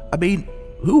 I mean,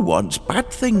 who wants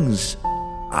bad things?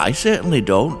 I certainly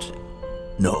don't.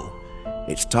 No,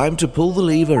 it's time to pull the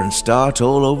lever and start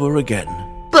all over again.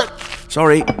 But...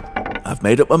 Sorry, I've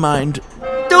made up my mind.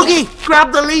 Dougie,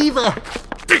 grab the lever!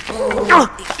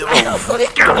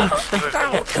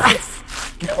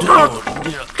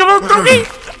 Come on, Dougie!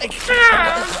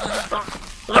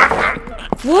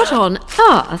 What on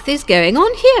earth is going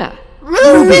on here?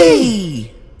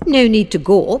 Ruby! No need to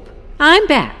gawp. I'm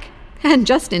back. And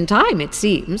just in time, it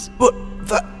seems. But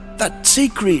that sea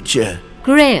creature...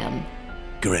 Graham.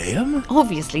 Graham?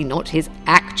 Obviously not his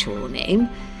actual name.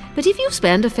 But if you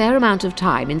spend a fair amount of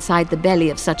time inside the belly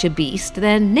of such a beast,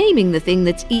 then naming the thing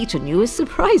that's eaten you is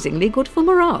surprisingly good for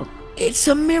morale. It's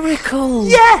a miracle.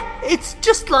 Yeah, it's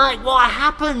just like what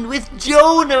happened with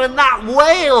Jonah and that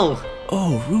whale.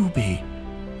 Oh, Ruby,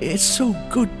 it's so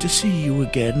good to see you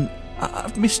again.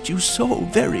 I've missed you so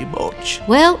very much.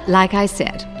 Well, like I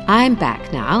said, I'm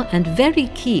back now and very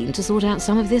keen to sort out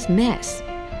some of this mess.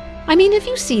 I mean, have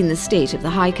you seen the state of the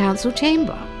High Council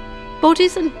chamber?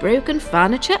 Bodies and broken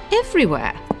furniture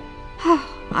everywhere.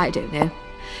 I don't know.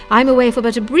 I'm away for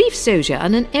but a brief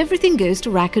sojourn and everything goes to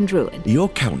rack and ruin. Your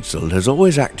council has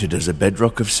always acted as a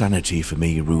bedrock of sanity for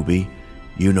me, Ruby.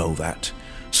 You know that.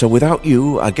 So without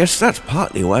you, I guess that's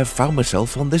partly why I've found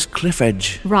myself on this cliff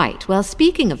edge. Right, well,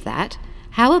 speaking of that,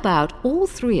 how about all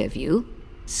three of you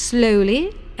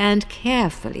slowly and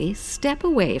carefully step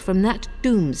away from that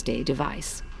doomsday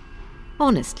device?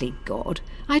 Honestly, God,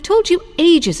 I told you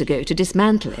ages ago to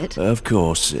dismantle it. Of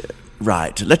course.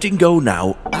 Right, letting go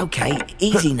now. Okay,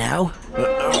 easy now.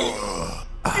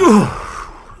 Phew.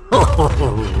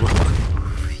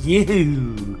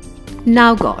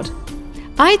 Now, God,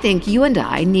 I think you and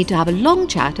I need to have a long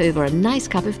chat over a nice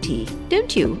cup of tea,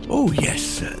 don't you? Oh,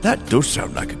 yes, that does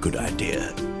sound like a good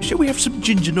idea. Shall we have some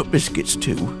ginger nut biscuits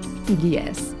too?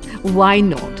 Yes, why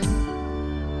not?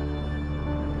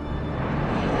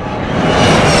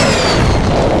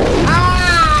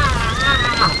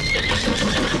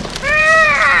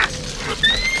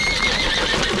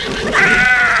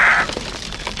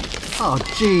 Oh,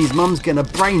 geez, Mum's gonna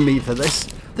brain me for this.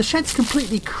 The shed's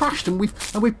completely crushed and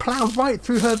we've ploughed right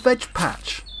through her veg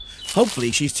patch.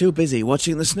 Hopefully she's too busy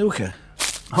watching the snooker.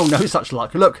 Oh, no such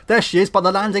luck. Look, there she is by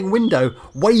the landing window,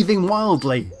 waving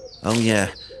wildly. Oh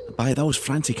yeah, by those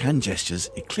frantic hand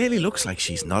gestures, it clearly looks like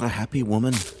she's not a happy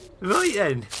woman. Right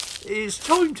then, it's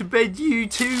time to bid you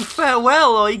two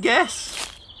farewell, I guess.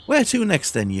 Where to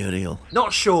next then, Uriel?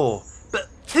 Not sure, but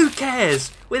who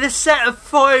cares? With a set of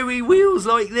fiery wheels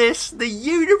like this, the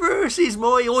universe is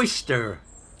my oyster.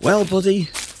 Well, buddy,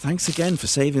 thanks again for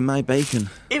saving my bacon.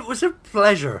 It was a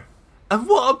pleasure. And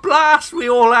what a blast we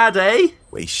all had, eh?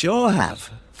 We sure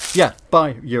have. Yeah,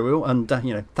 bye, Uriel, and,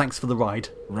 thanks for the ride.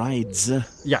 Rides.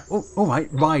 Yeah, all right,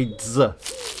 rides.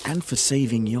 And for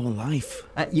saving your life.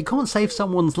 You can't save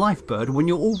someone's life, Bird, when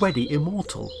you're already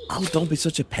immortal. Oh, don't be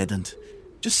such a pedant.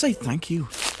 Just say thank you.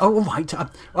 Oh, all right.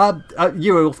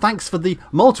 Uriel, thanks for the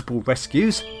multiple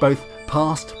rescues, both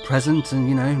past, present,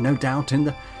 and, no doubt in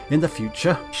the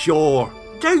future. Sure.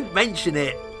 Don't mention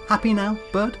it. Happy now,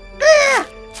 Bird?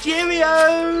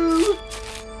 Cheerio!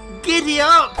 Giddy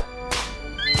up!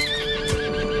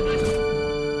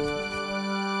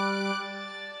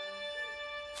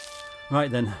 Right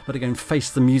then, better go and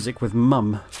face the music with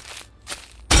Mum.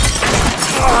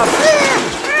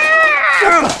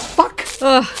 Fuck!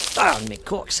 Oh, me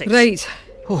coccyx. Right.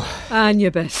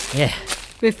 Anubis. Yeah.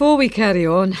 Before we carry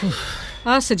on,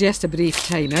 I suggest a brief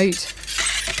time out.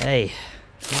 Hey,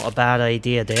 not a bad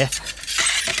idea,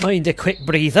 Death. Mind a quick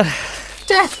breather.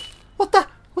 Death! What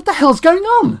the hell's going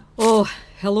on? Oh,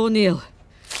 hello, Neil.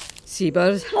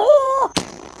 Seabird.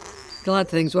 Glad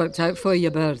things worked out for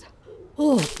you, Bird.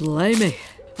 Oh, blimey.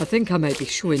 I think I might be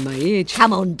showing my age.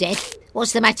 Come on, Death.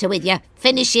 What's the matter with you?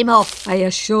 Finish him off. I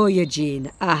assure you,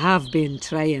 Jean, I have been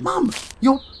trying. Mum,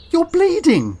 you're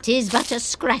bleeding. 'Tis but a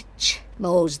scratch,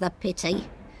 more's the pity.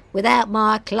 Without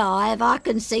my Clive, I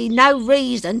can see no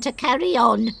reason to carry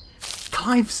on.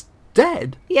 Clive's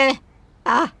dead? Yeah,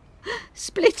 I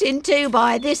Split in two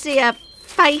by this here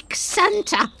fake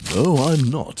Santa. No, I'm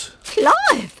not.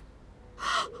 Clive!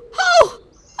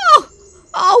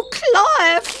 Oh,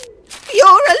 Clive! You're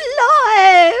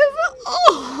alive!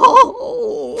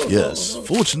 Oh! Yes,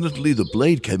 fortunately the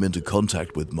blade came into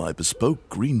contact with my bespoke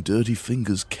Green Dirty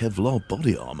Fingers Kevlar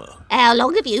body armor. How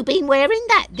long have you been wearing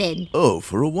that then? Oh,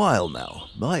 for a while now.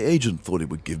 My agent thought it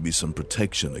would give me some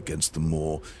protection against the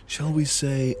more, shall we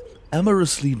say,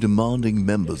 amorously demanding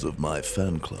members of my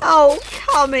fan club. Oh,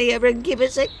 come here and give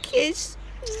us a kiss.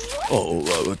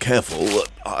 Oh, careful.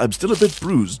 I'm still a bit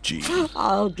bruised, Jean.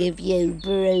 I'll give you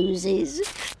bruises.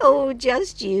 Oh,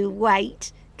 just you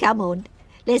wait. Come on,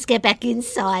 let's get back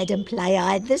inside and play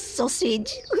hide the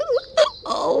sausage.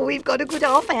 Oh, we've got a good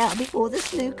half hour before the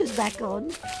snooker's back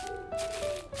on.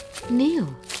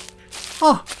 Neil,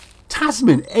 Oh,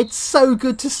 Tasman, it's so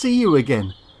good to see you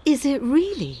again. is it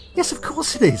really? Yes, of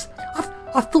course it is.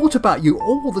 I've thought about you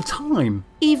all the time.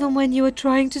 Even when you were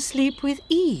trying to sleep with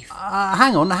Eve?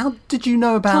 Hang on, how did you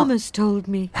know about... Thomas told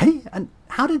me. Hey, and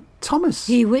how did Thomas...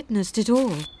 He witnessed it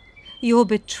all. Your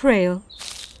betrayal.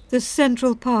 The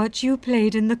central part you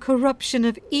played in the corruption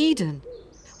of Eden.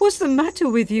 What's the matter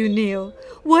with you, Neil?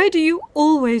 Why do you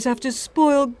always have to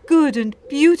spoil good and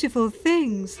beautiful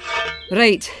things?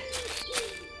 Right.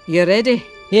 You ready?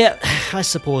 Yeah, I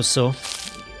suppose so.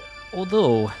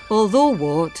 Although, Although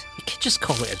what? you could just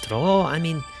call it a draw. I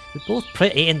mean, we're both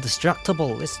pretty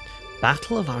indestructible. This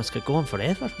battle of ours could go on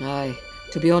forever. Aye.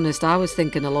 To be honest, I was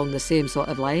thinking along the same sort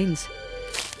of lines.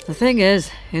 The thing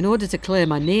is, in order to clear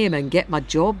my name and get my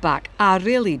job back, I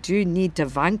really do need to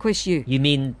vanquish you. You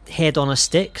mean head on a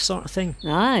stick sort of thing?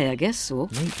 Aye, I guess so.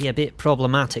 Might be a bit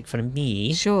problematic for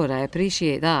me. Sure, I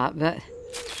appreciate that, but...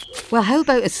 Well, how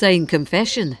about a signed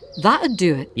confession? That'd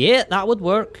do it. Yeah, that would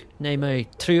work. Now my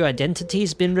true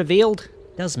identity's been revealed.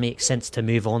 Does make sense to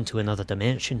move on to another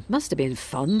dimension. Must have been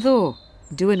fun, though.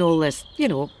 Doing all this,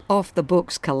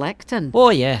 off-the-books collecting. Oh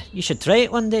yeah, you should try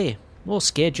it one day. No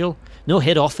schedule, no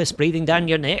head office breathing down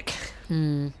your neck.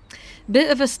 Bit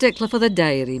of a stickler for the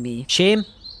diary, me. Shame,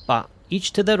 but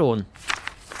each to their own.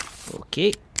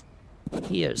 Okay,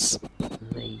 here's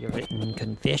my written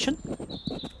confession.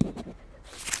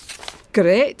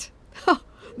 Great.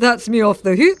 That's me off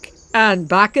the hook and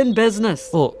back in business.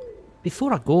 Oh,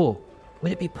 before I go,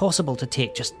 would it be possible to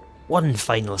take just one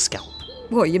final scalp?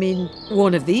 What, you mean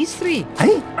one of these three?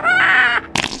 Hey?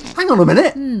 Hang on a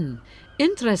minute.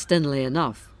 Interestingly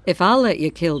enough, if I let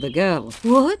you kill the girl,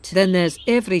 what? Then there's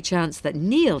every chance that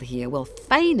Neil here will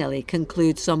finally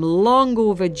conclude some long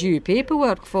overdue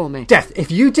paperwork for me. Death,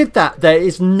 if you did that, there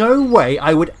is no way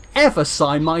I would ever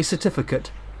sign my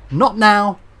certificate. Not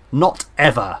now, not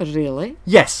ever. Really?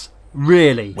 Yes,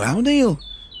 really. Wow, Neil.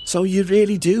 So you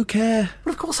really do care?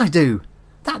 But of course I do.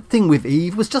 That thing with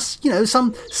Eve was just,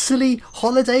 some silly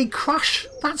holiday crush.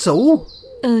 That's all.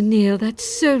 Oh, Neil, that's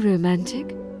so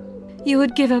romantic. You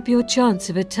would give up your chance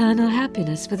of eternal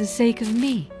happiness for the sake of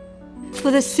me.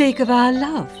 For the sake of our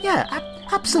love. Yeah,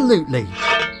 absolutely.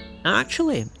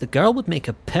 Actually, the girl would make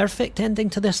a perfect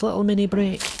ending to this little mini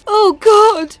break. Oh,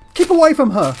 God! Keep away from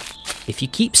her. If you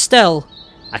keep still,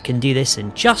 I can do this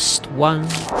in just one.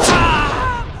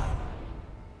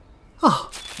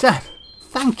 Oh, Death,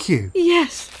 thank you.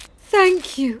 Yes,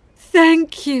 thank you.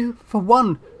 Thank you. For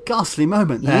one ghastly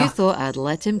moment there. You thought I'd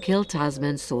let him kill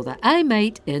Tasman so that I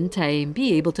might, in time,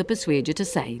 be able to persuade you to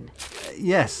sign.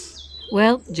 Yes.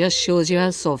 Well, just shows you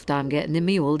how soft I'm getting in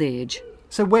my old age.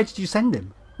 So where did you send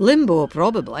him? Limbo,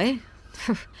 probably.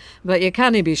 But you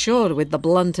can't be sure with the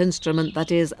blunt instrument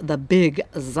that is the Big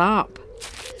Zap.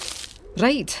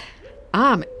 Right,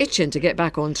 I'm itching to get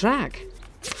back on track.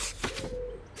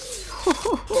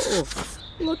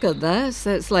 Look at this,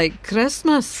 it's like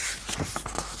Christmas.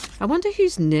 I wonder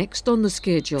who's next on the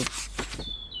schedule.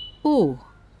 Oh,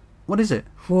 What is it?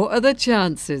 what are the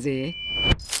chances, eh?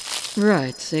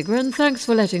 Right, Sigrun, thanks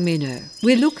for letting me know.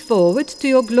 We look forward to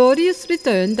your glorious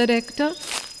return, Director.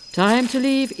 Time to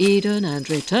leave Eden and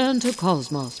return to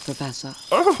Cosmos, Professor.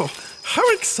 Oh,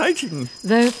 how exciting!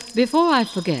 Though, before I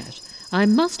forget, I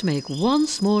must make one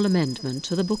small amendment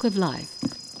to the Book of Life.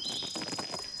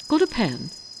 Got a pen?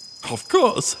 Of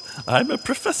course, I'm a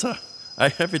professor. I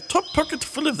have a top pocket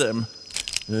full of them.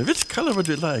 Which color would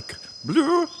you like?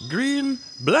 Blue, green,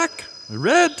 black,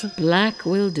 red? Black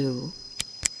will do.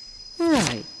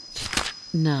 Right.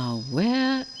 Now,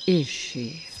 where is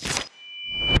she?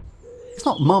 It's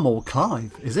not Mum or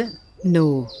Clive, is it?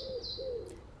 No.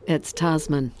 It's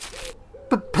Tasman.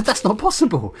 But that's not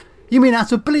possible. You mean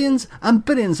out of billions and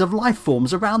billions of life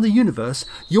forms around the universe,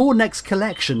 your next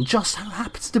collection just so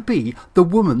happens to be the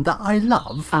woman that I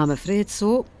love? I'm afraid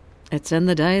so. It's in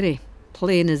the diary.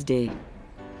 plain as day.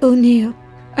 Oh, Neil,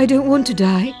 I don't want to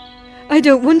die. I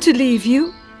don't want to leave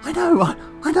you. I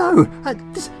know.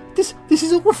 This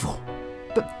is awful.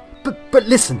 But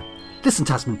listen,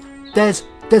 Tasman.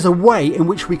 There's a way in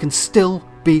which we can still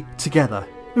be together.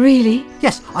 Really?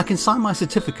 Yes, I can sign my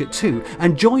certificate too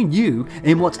and join you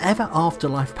in whatever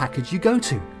afterlife package you go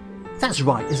to. That's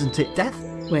right, isn't it, Death?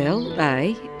 Well,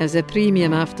 aye. As a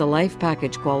premium afterlife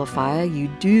package qualifier, you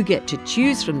do get to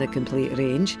choose from the complete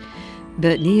range.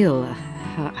 But Neil,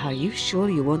 are you sure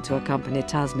you want to accompany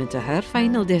Tasman to her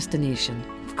final destination?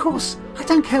 Of course. I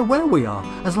don't care where we are,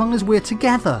 as long as we're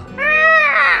together.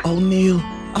 Oh, Neil,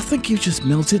 I think you just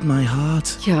melted my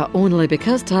heart. Yeah, only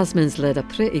because Tasman's led a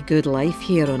pretty good life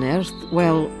here on Earth.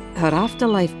 Well, her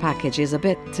afterlife package is a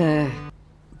bit,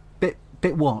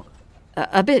 Bit what?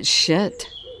 a bit shit.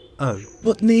 Oh.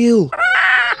 But Neil,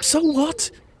 so what?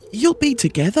 You'll be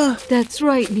together. That's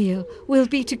right, Neil. We'll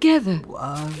be together.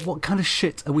 What kind of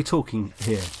shit are we talking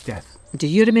here, Death? Do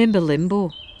you remember Limbo?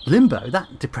 Limbo?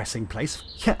 That depressing place?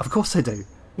 Yeah, of course I do.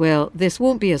 Well, this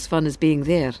won't be as fun as being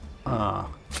there. Ah,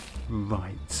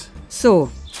 right. So,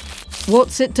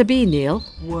 what's it to be, Neil?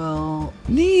 Well,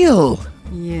 Neil!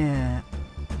 yeah.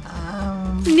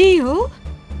 Neil?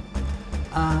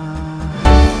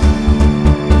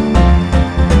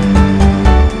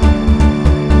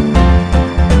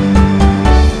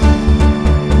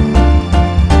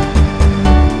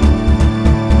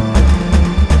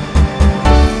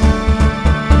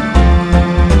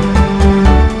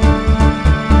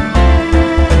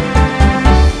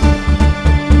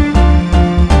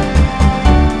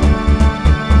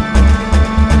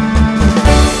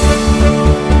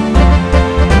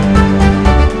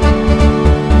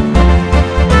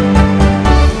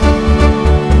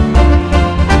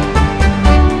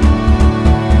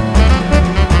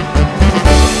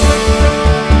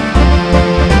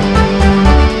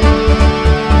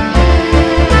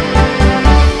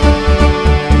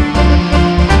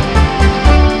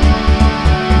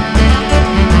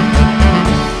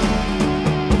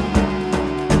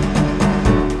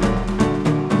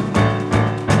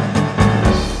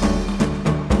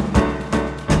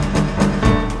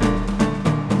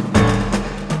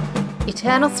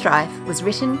 Eternal Strife was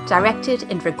written, directed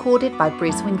and recorded by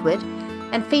Bruce Windward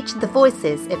and featured the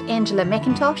voices of Angela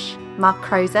McIntosh, Mark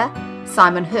Crozer,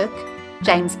 Simon Hook,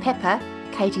 James Pepper,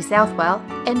 Katie Southwell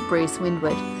and Bruce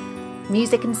Windward.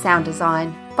 Music and sound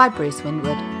design by Bruce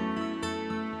Windward.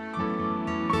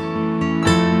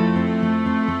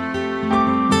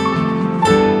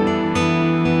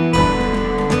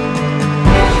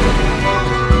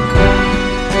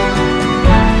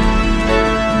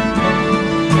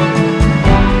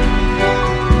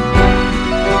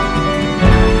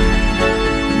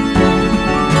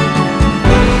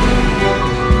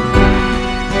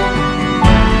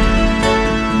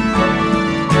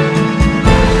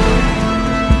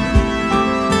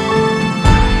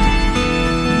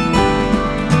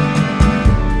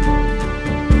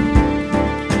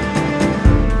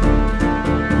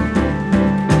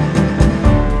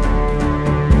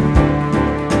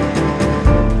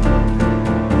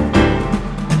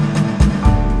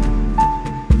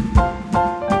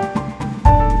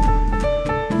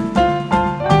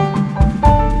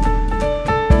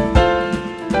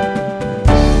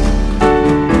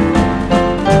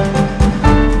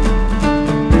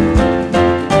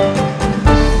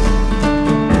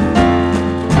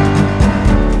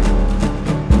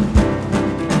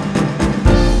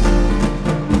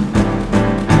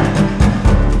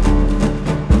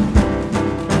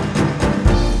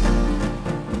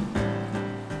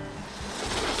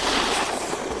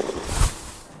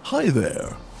 Hi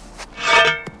there.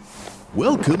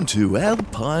 Welcome to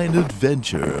Alpine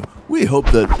Adventure. We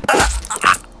hope that...